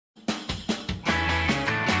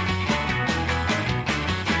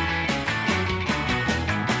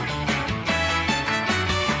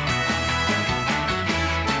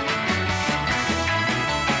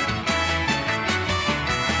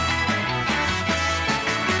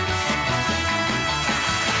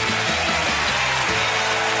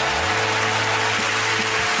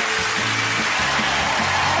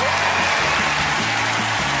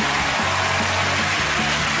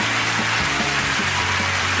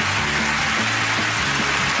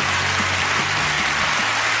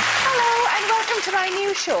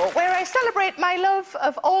new show where I celebrate my love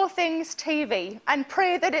of all things TV and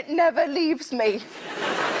pray that it never leaves me.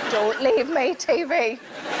 Don't leave me, TV.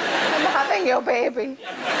 I'm having your baby.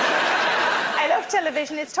 I love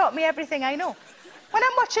television. It's taught me everything I know. When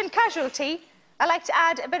I'm watching Casualty, I like to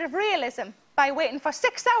add a bit of realism by waiting for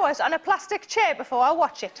 6 hours on a plastic chair before I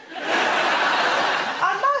watch it.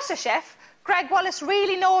 On MasterChef, Greg Wallace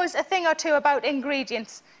really knows a thing or two about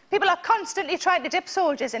ingredients. People are constantly trying to dip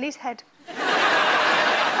soldiers in his head.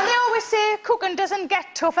 And they always say cooking doesn't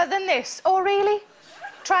get tougher than this. Oh, really?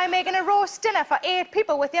 Try making a roast dinner for 8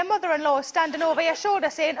 people with your mother-in-law standing over your shoulder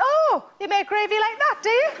saying, "Oh, you make gravy like that, do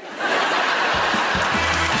you?"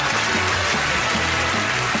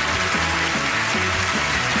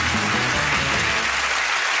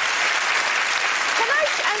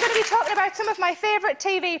 I'm going to be talking about some of my favourite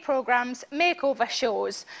TV programmes, makeover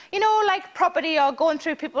shows. You know, like Property or going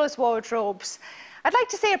through people's wardrobes. I'd like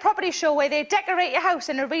to see a property show where they decorate your house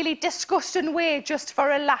in a really disgusting way just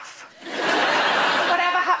for a laugh.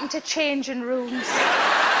 Whatever happened to changing rooms?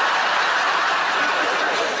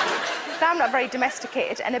 I'm not very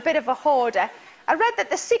domesticated and a bit of a hoarder. I read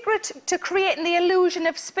that the secret to creating the illusion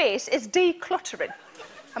of space is decluttering.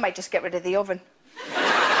 I might just get rid of the oven.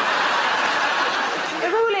 The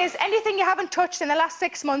rule is, anything you haven't touched in the last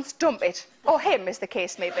 6 months, dump it. Or him, as the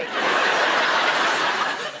case may be.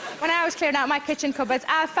 When I was clearing out my kitchen cupboards,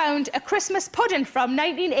 I found a Christmas pudding from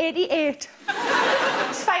 1988.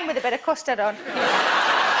 It's fine with a bit of custard on.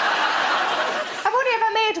 I've only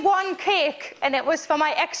ever made one cake, and it was for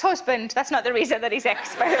my ex-husband. That's not the reason that he's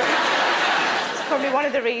ex, by the way. It's probably one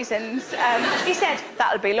of the reasons. He said,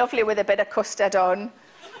 "That'll be lovely with a bit of custard on."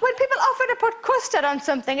 When people offer to put custard on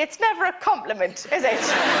something, it's never a compliment, is it?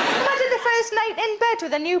 Imagine the first night in bed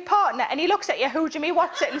with a new partner and he looks at you, "Who, Jimmy,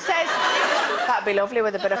 what's it?" and says, "That'd be lovely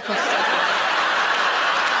with a bit of custard."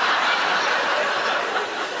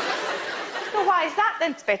 Well, why is that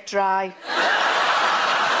then? It's a bit dry.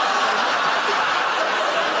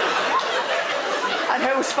 And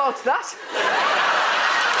whose fault's that?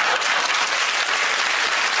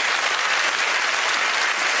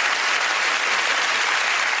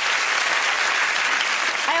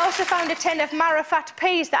 I also found a tin of Marifat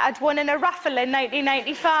peas that I'd won in a raffle in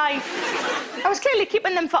 1995. I was clearly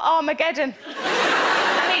keeping them for Armageddon.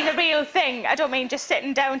 I mean the real thing. I don't mean just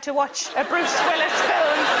sitting down to watch a Bruce Willis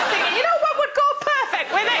film thinking, you know what would go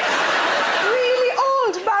perfect with it? Really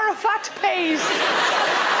old Marifat peas.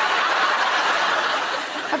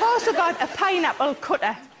 I've also got a pineapple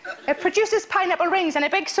cutter. It produces pineapple rings and a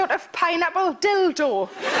big sort of pineapple dildo.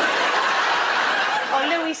 Or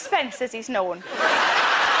Louis Spence, as he's known.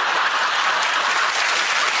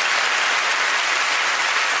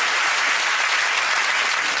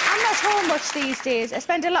 Home much these days. I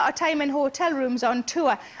spend a lot of time in hotel rooms on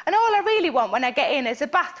tour, and all I really want when I get in is a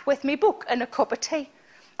bath with me book and a cup of tea.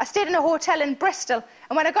 I stayed in a hotel in Bristol,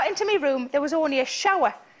 and when I got into my room there was only a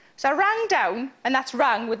shower, so I rang down, and that's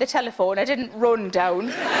rang with the telephone, I didn't run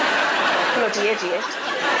down. Bloody idiot.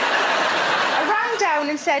 I rang down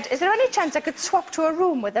and said, "Is there any chance I could swap to a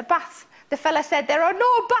room with a bath?" The fella said, "There are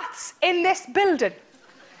no baths in this building,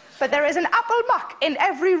 but there is an Apple Mac in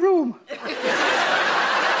every room."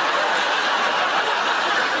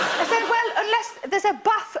 I said, "Well, unless there's a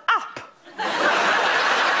bath app."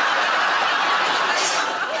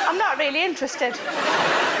 I'm not really interested.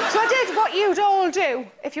 So I did what you'd all do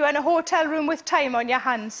if you were in a hotel room with time on your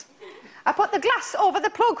hands. I put the glass over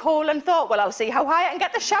the plug hole and thought, well, I'll see how high I can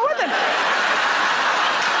get the shower then.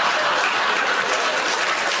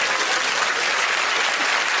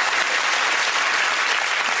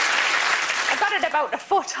 I got it about a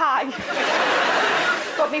foot high.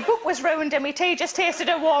 But my book was ruined and my tea just tasted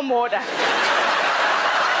of warm water.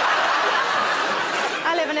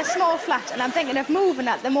 I live in a small flat and I'm thinking of moving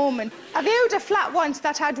at the moment. I viewed a flat once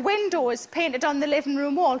that had windows painted on the living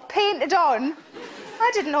room wall. Painted on?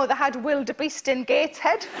 I didn't know they had wildebeest in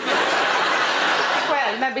Gateshead.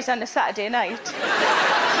 Well, maybe it's on a Saturday night.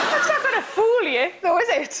 That's not going to fool you, though, is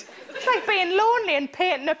it? It's like being lonely and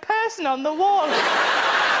painting a person on the wall.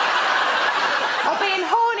 Or being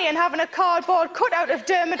horny and having a cardboard cutout of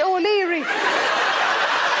Dermot O'Leary.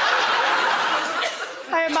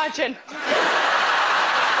 I imagine.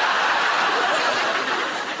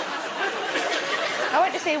 I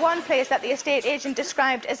went to see one place that the estate agent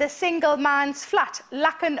described as a single man's flat,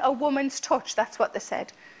 lacking a woman's touch, that's what they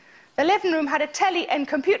said. The living room had a telly and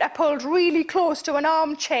computer pulled really close to an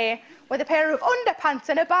armchair with a pair of underpants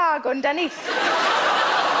and a bag underneath.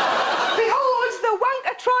 Behold the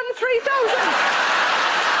Wankatron 3000!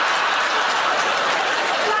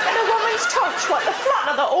 Lacking a woman's touch, what, the flat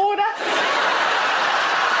or the order?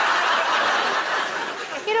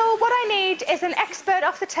 You know, what I need is an expert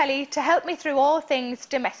off the telly to help me through all things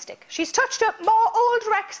domestic. She's touched up more old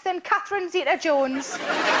wrecks than Catherine Zeta-Jones.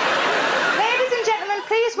 Ladies and gentlemen,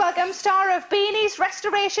 please welcome star of Beeny's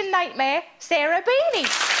Restoration Nightmare, Sarah Beeny.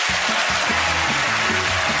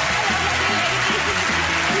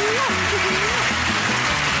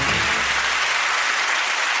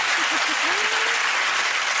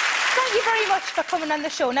 Thank you very much for coming on the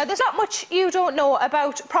show. Now, there's not much you don't know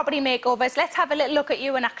about property makeovers. Let's have a little look at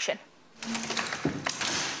you in action.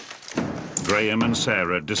 Graham and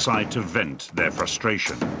Sarah decide to vent their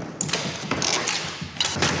frustration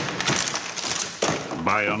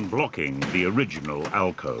by unblocking the original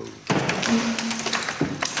alcove.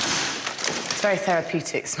 It's very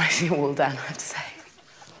therapeutic smashing a wall down, I have to say.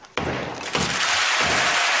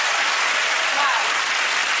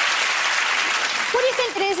 What do you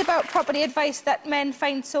think it is about property advice that men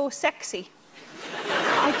find so sexy?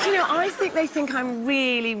 You know, I think they think I'm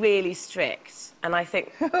really, really strict, and I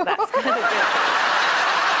think that's kind of good.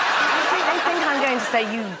 I think they think I'm going to say,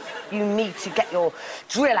 you need to get your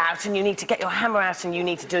drill out, and you need to get your hammer out, and you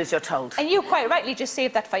need to do as you're told. And you quite rightly just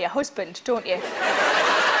save that for your husband, don't you?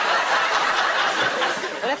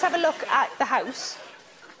 Well, let's have a look at the house.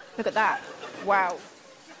 Look at that. Wow.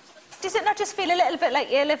 Does it not just feel a little bit like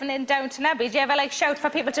you're living in Downton Abbey? Do you ever, like, shout for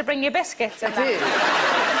people to bring you biscuits? And I do.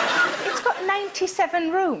 It's got 97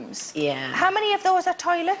 rooms. Yeah. How many of those are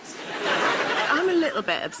toilets? I'm a little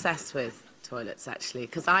bit obsessed with toilets, actually,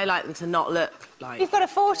 because I like them to not look like... You've got a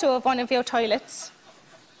photo of one of your toilets.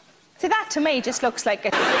 See, that to me just looks like a...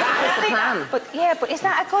 That was the plan. But, yeah, but is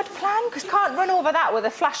that a good plan? Because you can't run over that with a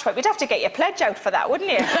flashlight. You'd have to get your pledge out for that, wouldn't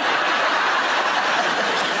you?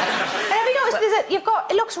 You've got,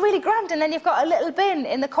 it looks really grand, and then you've got a little bin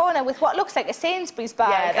in the corner with what looks like a Sainsbury's bag.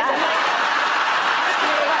 Yeah, that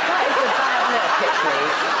is a bad look,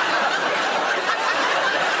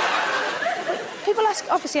 actually. People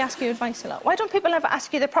obviously ask you advice a lot. Why don't people ever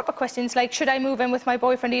ask you the proper questions like, should I move in with my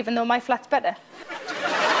boyfriend even though my flat's better?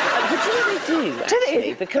 But you know they do,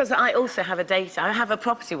 actually, because I also have I have a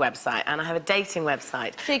property website and I have a dating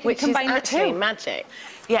website, so you can which combine is the actually two. magic.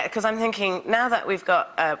 Yeah, because I'm thinking, now that we've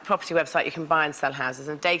got a property website you can buy and sell houses,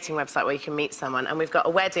 and a dating website where you can meet someone, and we've got a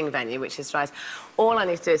wedding venue, which is nice, all I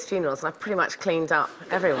need to do is funerals, and I've pretty much cleaned up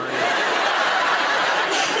everyone.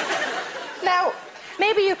 Now,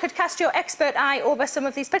 maybe you could cast your expert eye over some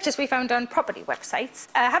of these pictures we found on property websites.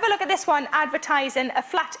 Have a look at this one, advertising a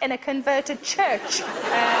flat in a converted church.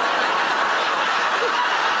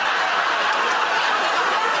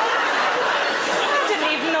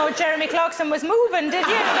 Jeremy Clarkson was moving, did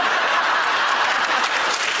you?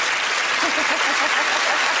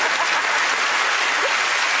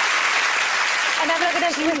 And have a look at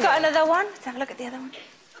this. We've got another one. Let's have a look at the other one.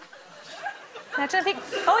 I don't think...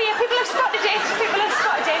 Oh, yeah, people have spotted it. People have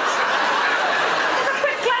spotted it. There's a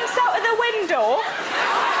quick glance out of the window.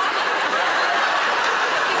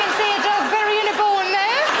 You can see a dog burying a bone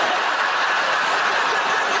there.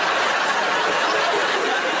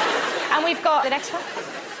 And we've got the next one.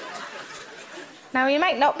 Now, you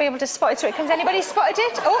might not be able to spot it through it. Has anybody spotted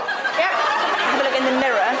it? Oh, yeah. Have a look in the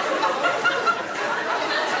mirror.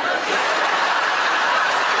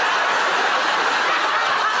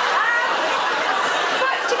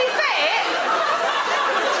 But to be fair,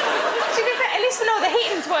 at least we know the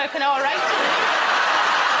heating's working all right.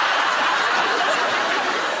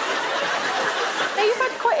 Now, you've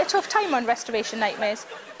had quite a tough time on Restoration Nightmares.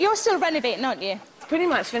 You're still renovating, aren't you? Pretty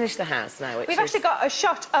much finished the house now, We've actually got a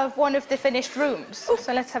shot of one of the finished rooms. Ooh.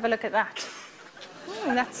 So let's have a look at that.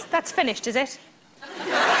 That's finished, is it?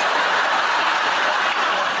 Well,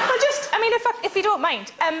 just, I mean, if you don't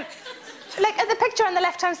mind, like at the picture on the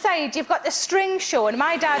left-hand side, you've got the string showing.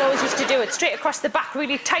 My dad always used to do it straight across the back,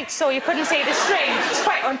 really tight, so you couldn't see the string. It's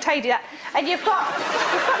quite untidy, that. And you've got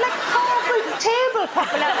like half a table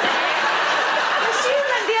popping out there. I'm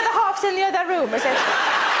assuming the other half's in the other room, is it?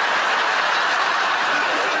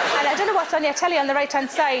 I don't know what's on your telly on the right-hand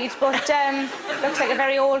side, but looks like a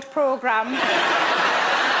very old programme.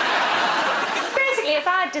 Basically, if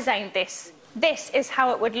I'd designed this, this is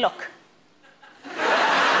how it would look. So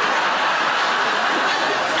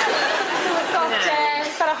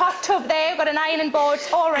we've got a hot tub there, we've got an ironing board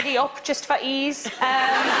already up, just for ease.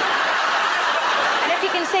 And if you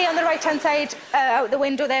can see on the right-hand side, out the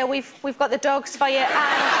window there, we've got the dogs for you,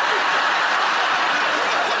 and...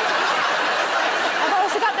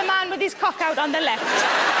 with his cock out on the left.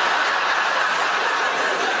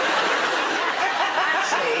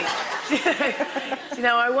 Actually, you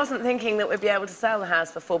know, I wasn't thinking that we'd be able to sell the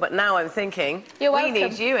house before, but now I'm thinking we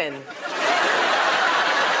need you in.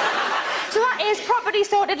 So that is property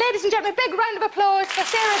sorted. Ladies and gentlemen, big round of applause for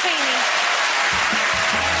Sarah Beeny.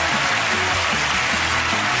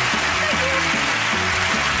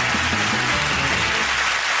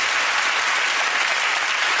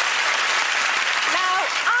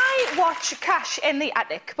 Watch Cash in the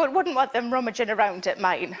attic, but wouldn't want them rummaging around at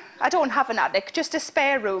mine. I don't have an attic, just a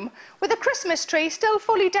spare room with a Christmas tree still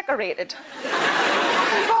fully decorated.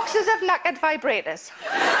 Boxes of knackered vibrators.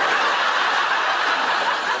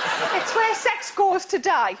 It's where sex goes to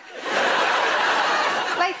die.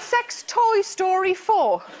 Like Sex Toy Story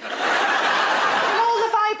 4. And all the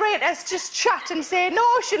vibrators just chat and say, no,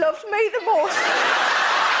 she loved me the most.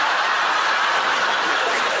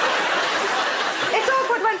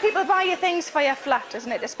 When people buy you things for your flat,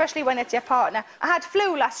 isn't it? Especially when it's your partner. I had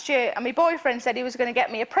flu last year and my boyfriend said he was going to get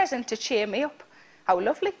me a present to cheer me up. How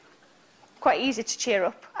lovely. Quite easy to cheer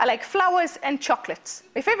up. I like flowers and chocolates.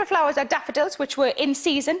 My favourite flowers are daffodils, which were in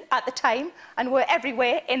season at the time and were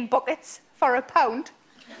everywhere in buckets for £1.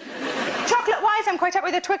 Chocolate-wise, I'm quite happy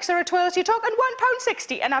with a Twix or a Twirls. You're talking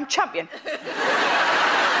 £1.60 and I'm champion. But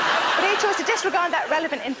he chose to disregard that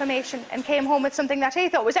relevant information and came home with something that he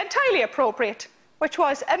thought was entirely appropriate, which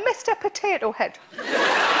was a Mr. Potato Head.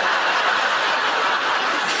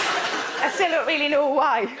 I still don't really know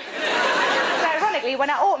why. But ironically,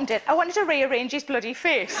 when I opened it, I wanted to rearrange his bloody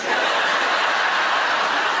face.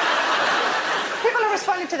 People are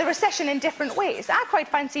responding to the recession in different ways. I quite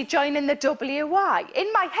fancy joining the WY.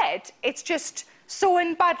 In my head, it's just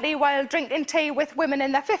sewing badly while drinking tea with women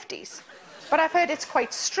in their 50s. But I've heard it's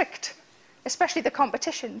quite strict, especially the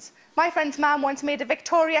competitions. My friend's mum once made a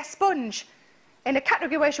Victoria sponge in a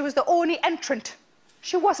category where she was the only entrant.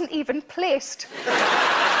 She wasn't even placed.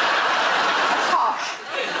 That's harsh.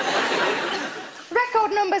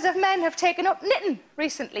 Record numbers of men have taken up knitting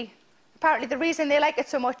recently. Apparently the reason they like it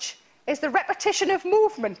so much is the repetition of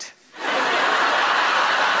movement.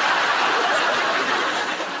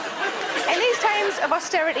 In these times of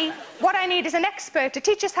austerity, what I need is an expert to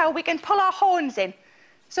teach us how we can pull our horns in.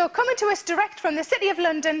 So coming to us direct from the City of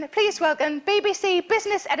London, please welcome BBC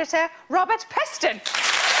business editor Robert Peston.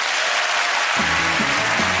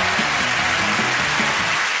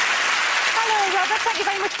 Hello, Robert. Thank you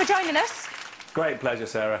very much for joining us. Great pleasure,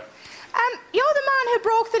 Sarah. You're the man who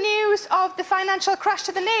broke the news of the financial crash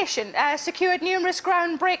to the nation, secured numerous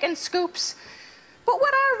groundbreaking scoops. But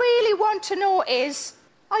what I really want to know is,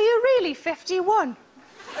 are you really 51?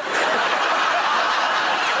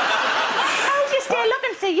 Still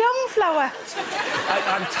looking so young, Flower.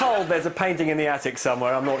 I'm told there's a painting in the attic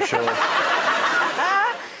somewhere, I'm not sure.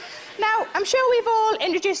 Now, I'm sure we've all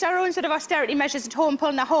introduced our own sort of austerity measures at home,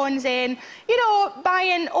 pulling our horns in, you know,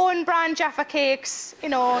 buying own brand Jaffa cakes, you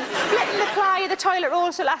know, splitting the ply of the toilet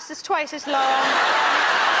roll so it lasts us twice as long.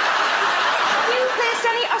 Have you placed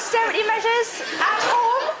any austerity measures at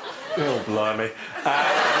home? Oh, blimey.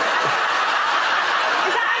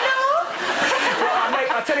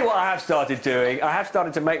 I'll tell you what I have started doing. I have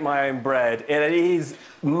started to make my own bread. It is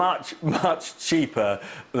much, much cheaper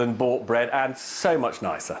than bought bread and so much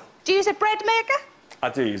nicer. Do you use a bread maker? I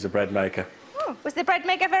do use a bread maker. Oh, was the bread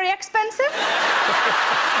maker very expensive?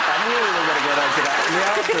 I knew we were going to get onto that. And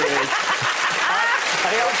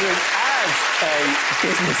the answer is, as a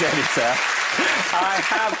business editor, I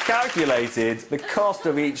have calculated the cost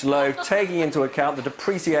of each loaf, taking into account the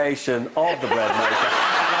depreciation of the bread maker.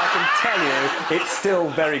 I can tell you, it's still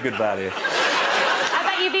very good value. I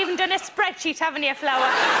bet you've even done a spreadsheet, haven't you, Flower?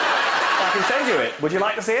 I can send you it. Would you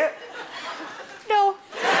like to see it? No.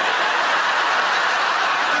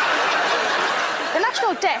 The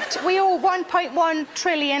national debt, we owe £1.1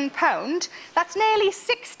 trillion. That's nearly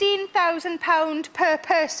 £16,000 per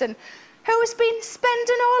person. Who's been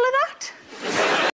spending all of that?